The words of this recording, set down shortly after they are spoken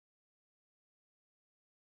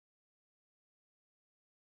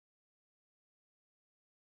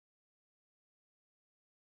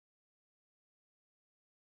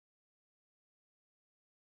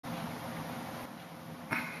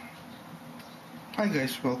Hi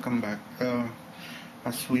guys, welcome back.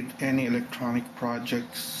 As with any electronic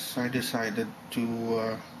projects, I decided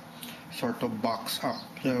to sort of box up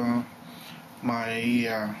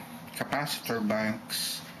my capacitor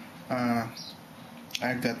banks. I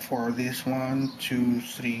got four. This 1, 2,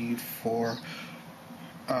 3, 4,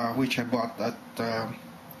 which I bought at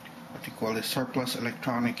what you call a surplus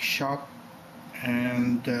electronic shop,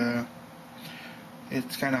 and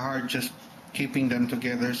it's kind of hard just keeping them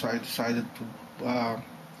together, so I decided to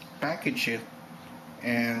package it,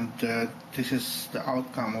 and this is the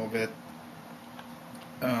outcome of it.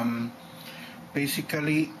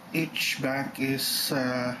 Basically, each bank is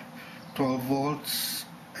 12 volts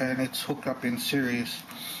and it's hooked up in series.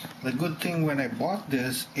 The good thing when I bought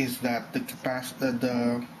this is that the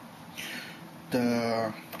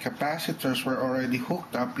capacitors were already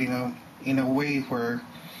hooked up in a way where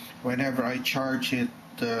whenever I charge it,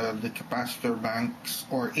 the capacitor banks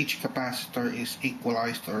or each capacitor is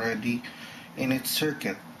equalized already in its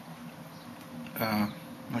circuit,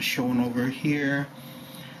 as shown over here.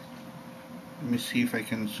 Let me see if I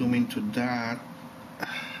can zoom into that.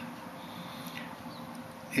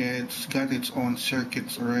 It's got its own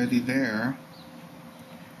circuits already there,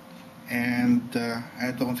 and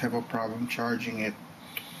I don't have a problem charging it.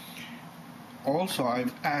 Also,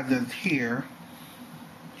 I've added here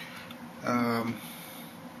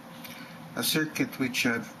a circuit which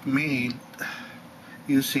I've made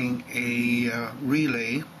using a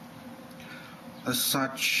relay. As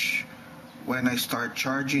such, when I start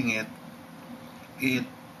charging it, it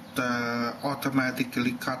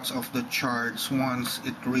automatically cuts off the charge once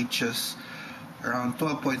it reaches around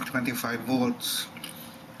 12.25 volts.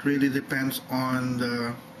 It really depends on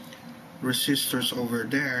the resistors over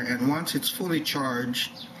there, and once it's fully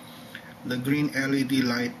charged, the green LED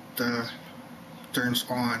light turns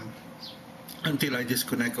on until I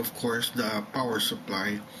disconnect, of course, the power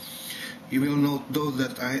supply. You will note though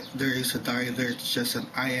that there is a diode there. It's just an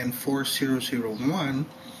IN4001,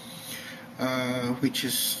 which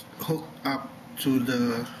is hooked up to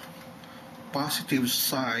the positive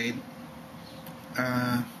side.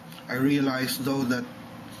 I realized though that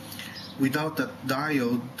without that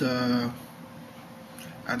diode, the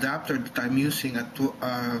adapter that I'm using at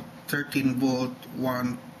 13 volt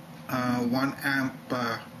 1 amp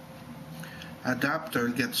adapter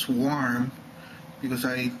gets warm, because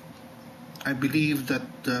I believe that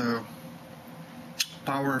the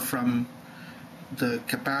power from the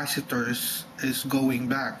capacitors is going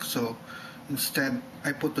back. So instead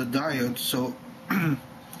I put the diode, so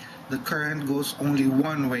the current goes only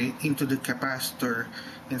one way into the capacitor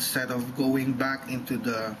instead of going back into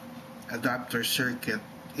the adapter circuit.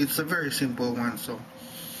 It's a very simple one, so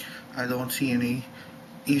I don't see any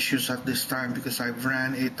issues at this time, because I've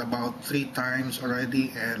ran it about 3 times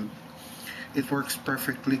already and it works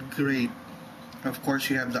perfectly great. Of course,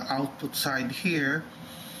 you have the output side here,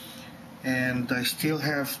 and I still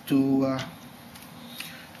have to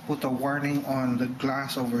put a warning on the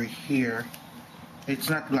glass over here. It's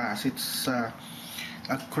not glass, it's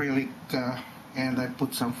acrylic, and I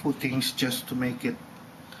put some footings just to make it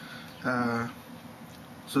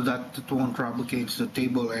so that it won't rub against the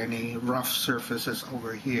table, any rough surfaces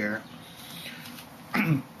over here.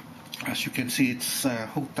 As you can see, it's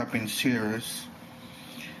hooked up in series.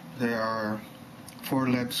 There are 4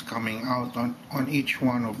 LEDs coming out on each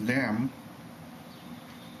one of them,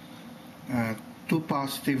 2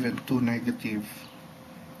 positive and 2 negative.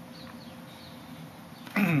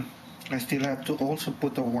 I still have to also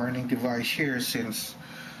put a warning device here, since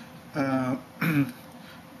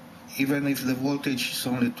even if the voltage is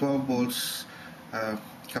only 12 volts,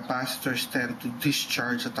 capacitors tend to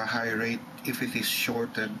discharge at a high rate if it is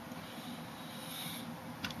shorted.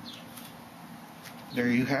 There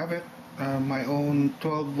you have it, my own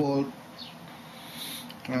 12 volt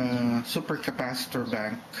super capacitor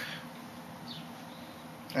bank.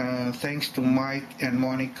 Thanks to Mike and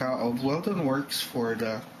Monica of Weldon Works for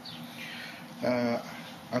the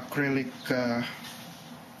acrylic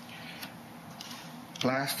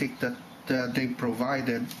plastic that they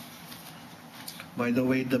provided. By the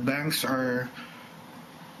way, the banks are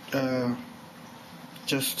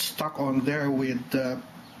just stuck on there with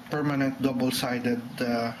permanent double-sided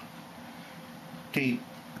tape,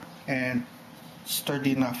 and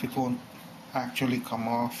sturdy enough, it won't actually come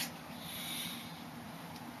off.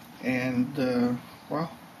 And well,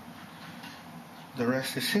 the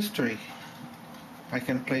rest is history. I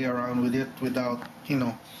can play around with it without,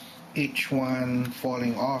 each one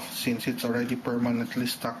falling off, since it's already permanently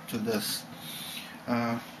stuck to this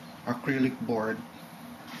acrylic board.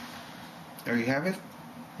 There you have it,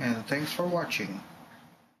 and thanks for watching.